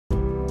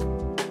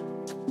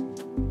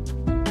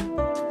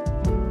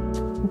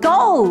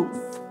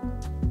Goals.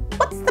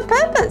 What's the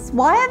purpose?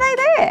 Why are they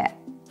there?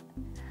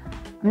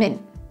 I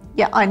mean,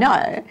 yeah, I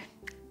know.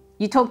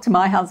 You talk to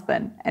my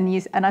husband and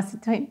I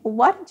said to him, well,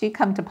 why did you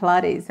come to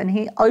Pilates? And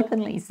he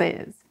openly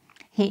says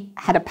he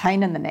had a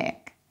pain in the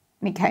neck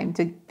and he came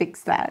to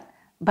fix that.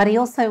 But he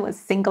also was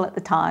single at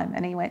the time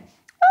and he went,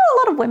 oh, a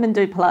lot of women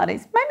do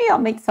Pilates. Maybe I'll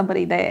meet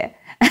somebody there.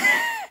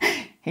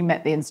 He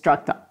met the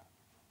instructor,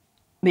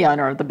 the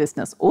owner of the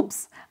business.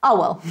 Oops. Oh,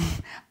 well.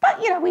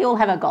 But, you know, we all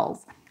have our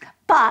goals.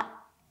 But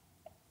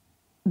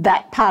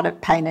that part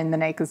of pain in the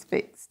neck is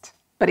fixed.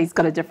 But he's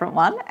got a different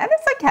one and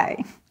it's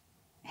okay.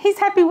 He's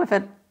happy with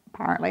it,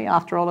 apparently,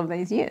 after all of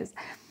these years.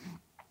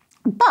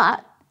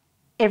 But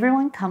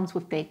everyone comes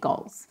with their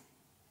goals.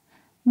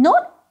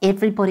 Not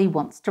everybody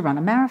wants to run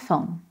a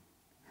marathon.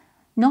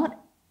 Not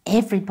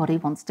everybody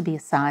wants to be a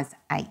size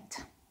 8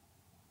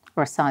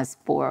 or a size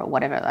 4 or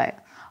whatever.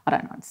 I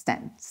don't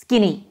understand.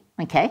 Skinny,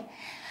 okay?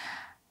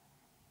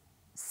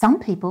 Some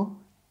people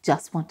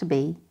just want to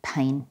be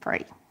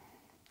pain-free.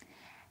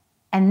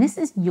 And this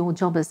is your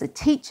job as a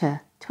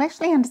teacher to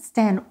actually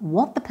understand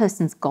what the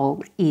person's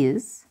goal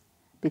is,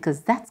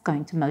 because that's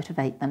going to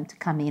motivate them to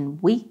come in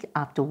week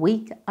after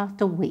week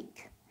after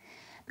week.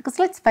 Because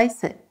let's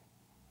face it,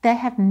 they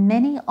have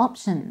many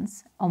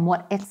options on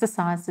what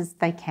exercises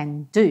they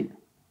can do.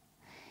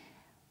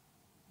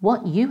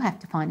 What you have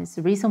to find is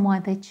the reason why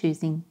they're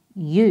choosing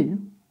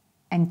you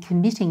and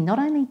committing not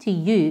only to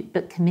you,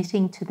 but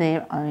committing to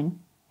their own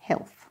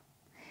health,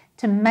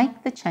 to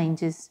make the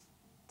changes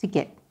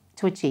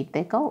to achieve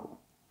their goal.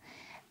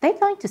 They're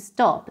going to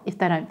stop if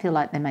they don't feel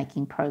like they're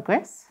making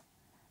progress.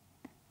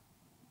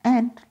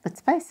 And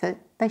let's face it,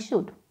 they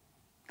should.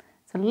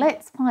 So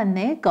let's find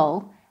their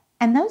goal,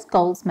 and those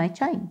goals may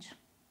change.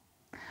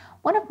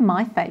 One of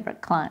my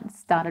favourite clients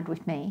started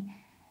with me.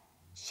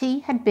 She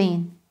had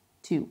been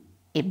to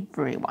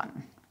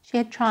everyone. She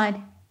had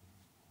tried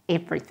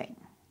everything.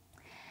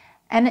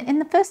 And in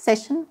the first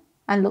session,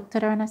 I looked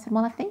at her and I said,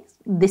 well, I think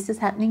this is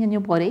happening in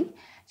your body.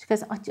 She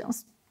goes,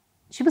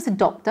 she was a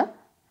doctor.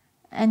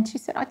 And she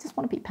said, I just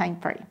want to be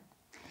pain-free.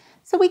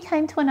 So we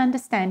came to an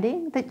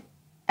understanding that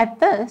at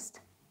first,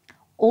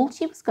 all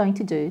she was going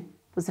to do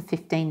was a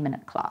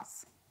 15-minute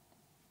class.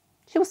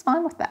 She was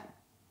fine with that.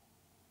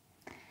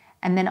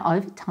 And then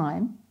over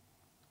time,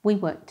 we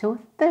worked to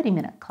a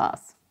 30-minute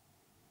class.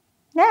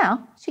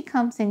 Now she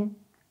comes in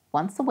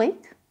once a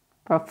week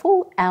for a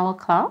full hour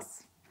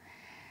class.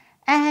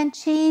 And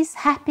she's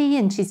happy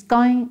and she's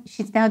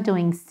now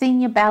doing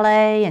senior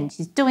ballet and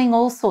she's doing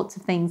all sorts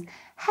of things.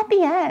 Happy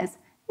as.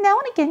 Now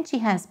and again she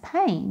has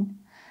pain,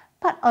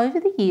 but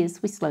over the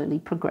years we slowly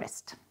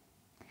progressed.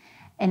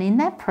 And in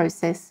that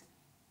process,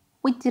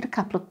 we did a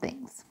couple of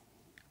things.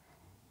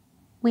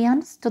 We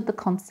understood the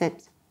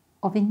concept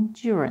of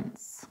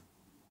endurance.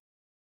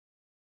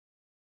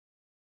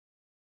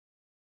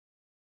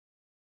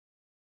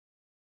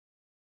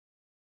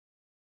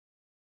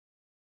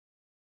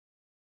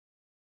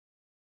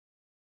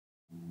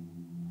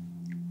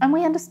 And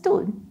we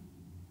understood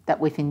that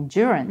with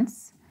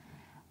endurance,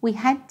 we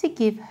had to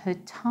give her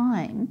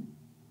time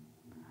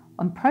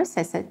and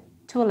process it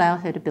to allow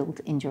her to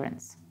build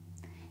endurance.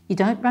 You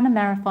don't run a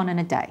marathon in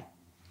a day.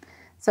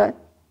 So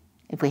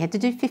if we had to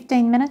do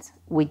 15 minutes,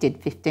 we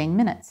did 15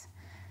 minutes.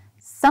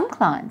 Some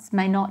clients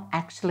may not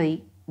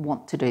actually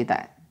want to do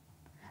that.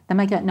 They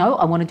may go, no,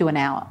 I want to do an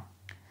hour.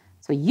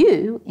 So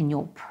you, in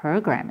your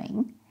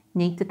programming,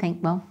 need to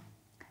think, well,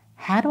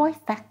 how do I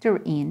factor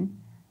in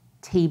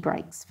tea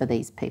breaks for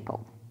these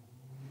people?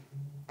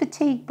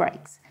 Fatigue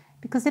breaks.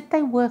 Because if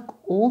they work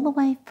all the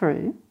way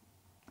through,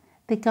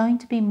 they're going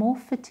to be more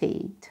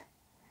fatigued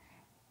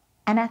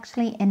and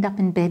actually end up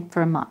in bed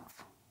for a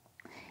month.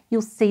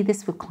 You'll see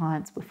this with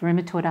clients with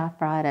rheumatoid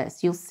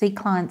arthritis. You'll see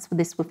clients with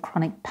this with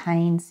chronic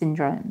pain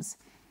syndromes.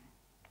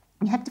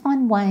 You have to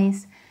find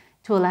ways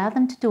to allow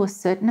them to do a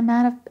certain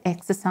amount of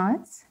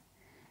exercise,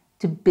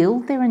 to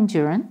build their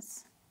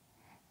endurance,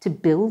 to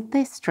build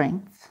their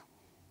strength,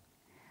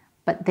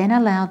 but then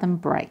allow them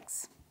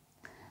breaks.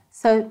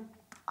 So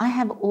I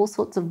have all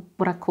sorts of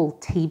what I call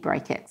tea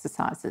break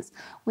exercises.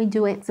 We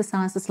do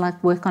exercises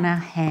like work on our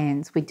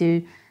hands. We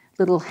do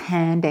little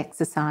hand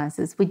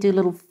exercises. We do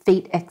little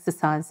feet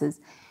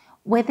exercises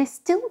where they're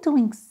still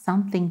doing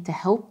something to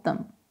help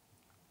them,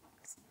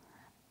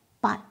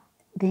 but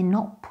they're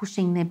not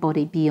pushing their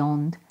body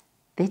beyond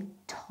their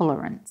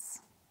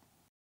tolerance.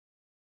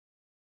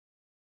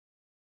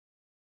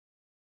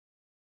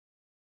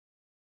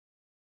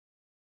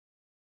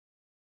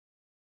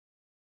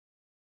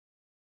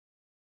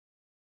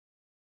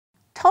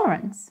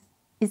 Tolerance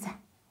is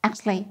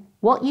actually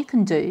what you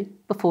can do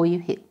before you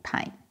hit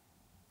pain.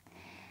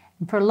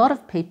 And for a lot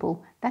of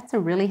people, that's a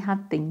really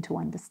hard thing to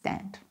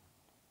understand.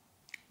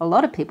 A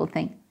lot of people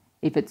think,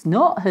 if it's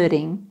not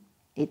hurting,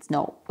 it's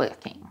not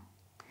working.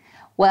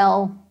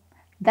 Well,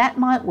 that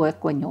might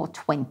work when you're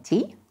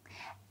 20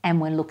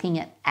 and we're looking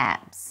at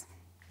abs,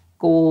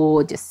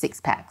 gorgeous six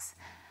packs.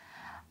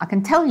 I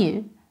can tell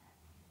you,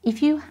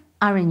 if you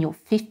are in your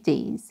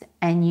 50s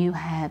and you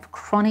have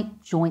chronic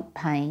joint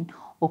pain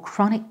or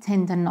chronic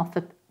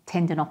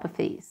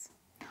tendinopathies.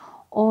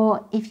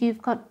 Or if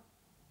you've got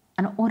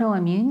an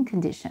autoimmune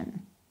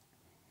condition,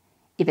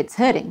 if it's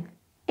hurting,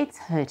 it's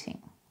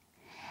hurting.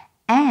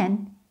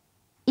 And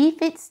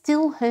if it's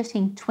still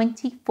hurting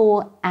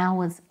 24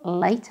 hours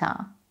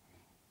later,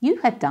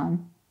 you have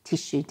done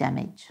tissue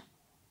damage.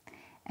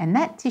 And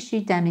that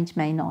tissue damage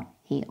may not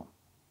heal.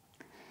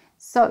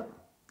 So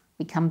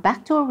we come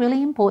back to a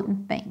really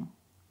important thing.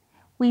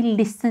 We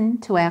listen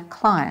to our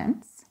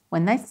clients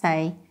when they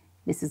say,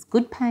 this is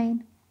good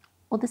pain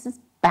or this is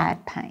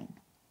bad pain.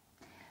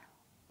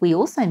 We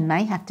also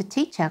may have to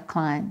teach our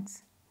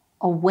clients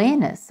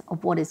awareness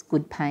of what is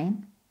good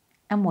pain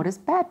and what is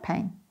bad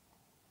pain.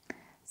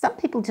 Some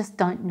people just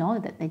don't know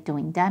that they're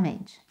doing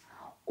damage,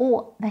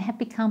 or they have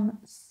become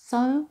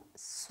so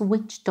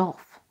switched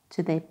off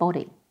to their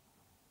body.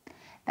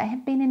 They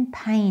have been in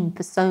pain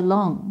for so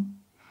long.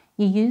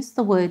 You use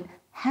the word,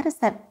 how does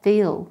that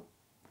feel?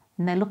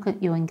 And they look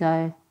at you and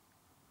go,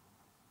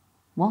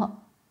 what?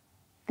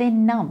 They're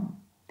numb.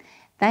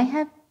 They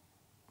have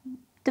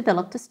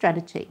developed a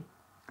strategy.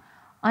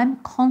 I'm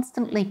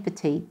constantly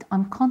fatigued.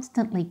 I'm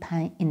constantly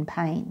in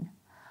pain.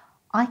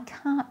 I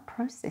can't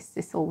process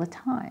this all the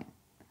time.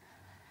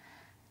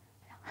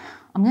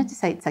 I'm going to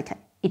say it's okay.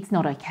 It's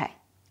not okay.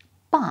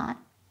 But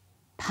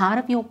part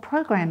of your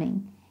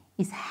programming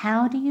is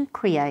how do you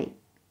create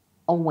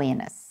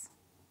awareness?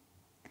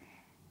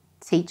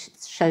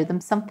 Show them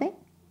something,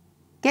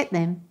 get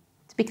them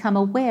to become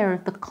aware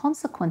of the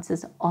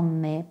consequences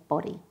on their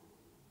body.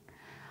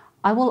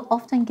 I will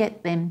often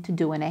get them to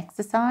do an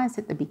exercise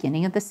at the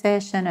beginning of the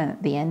session and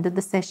at the end of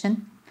the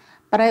session,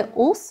 but I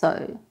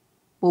also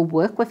will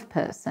work with a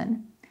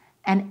person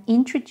and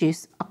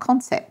introduce a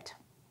concept.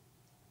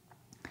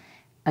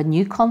 A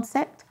new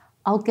concept,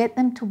 I'll get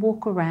them to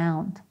walk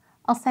around.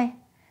 I'll say,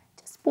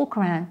 just walk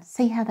around,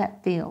 see how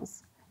that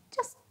feels.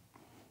 Just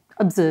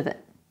observe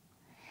it.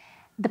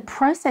 The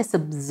process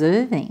of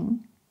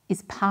observing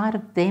is part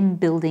of them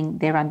building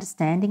their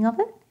understanding of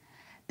it,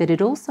 but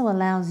it also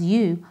allows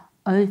you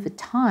over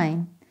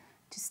time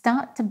to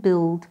start to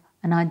build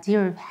an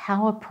idea of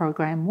how a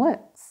program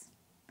works.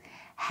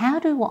 How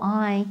do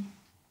I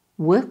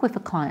work with a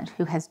client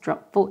who has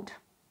dropped foot?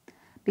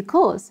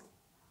 Because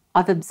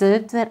I've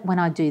observed that when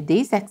I do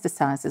these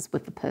exercises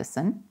with a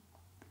person,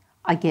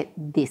 I get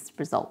this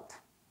result.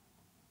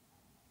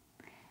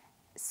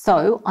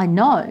 So I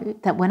know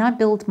that when I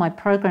build my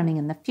programming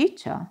in the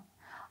future,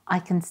 I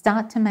can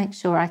start to make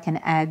sure I can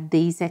add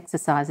these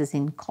exercises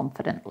in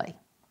confidently.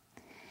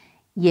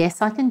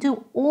 Yes, I can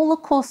do all the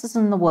courses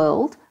in the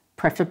world,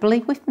 preferably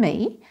with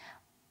me,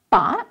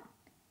 but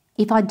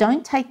if I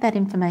don't take that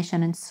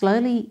information and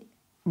slowly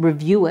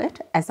review it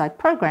as I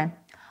program,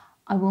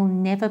 I will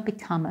never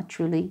become a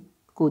truly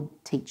good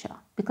teacher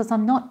because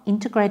I'm not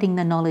integrating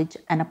the knowledge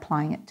and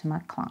applying it to my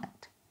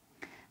client.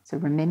 So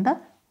remember,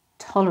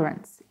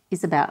 tolerance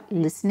is about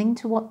listening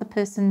to what the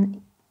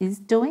person is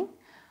doing,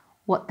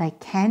 what they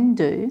can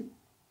do,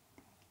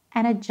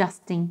 and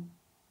adjusting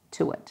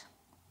to it.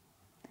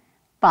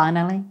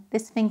 Finally,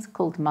 this thing's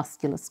called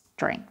muscular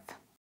strength.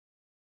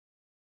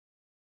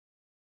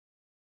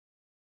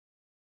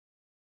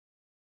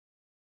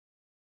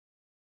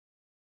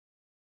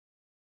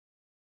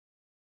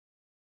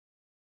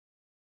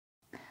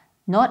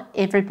 Not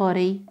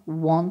everybody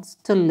wants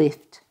to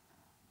lift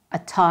a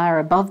tire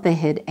above their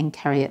head and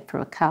carry it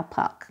through a car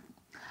park.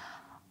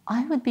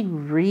 I would be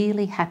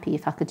really happy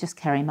if I could just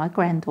carry my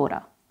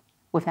granddaughter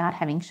without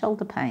having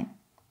shoulder pain.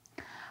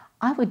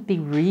 I would be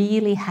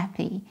really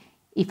happy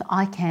if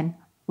I can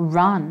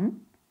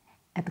run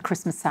at the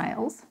Christmas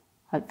sales,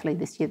 hopefully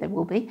this year there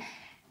will be,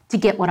 to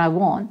get what I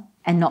want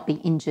and not be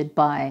injured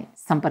by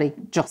somebody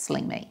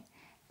jostling me.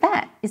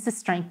 That is the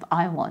strength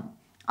I want.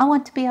 I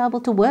want to be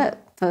able to work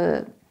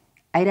for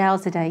 8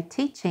 hours a day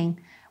teaching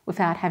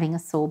without having a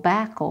sore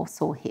back or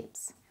sore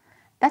hips.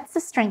 That's the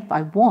strength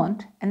I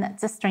want, and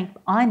that's the strength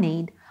I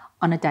need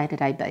on a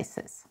day-to-day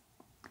basis.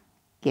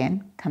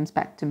 Again, comes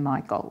back to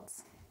my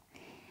goals.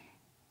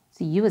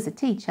 So you as a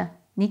teacher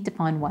need to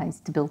find ways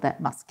to build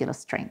that muscular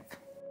strength.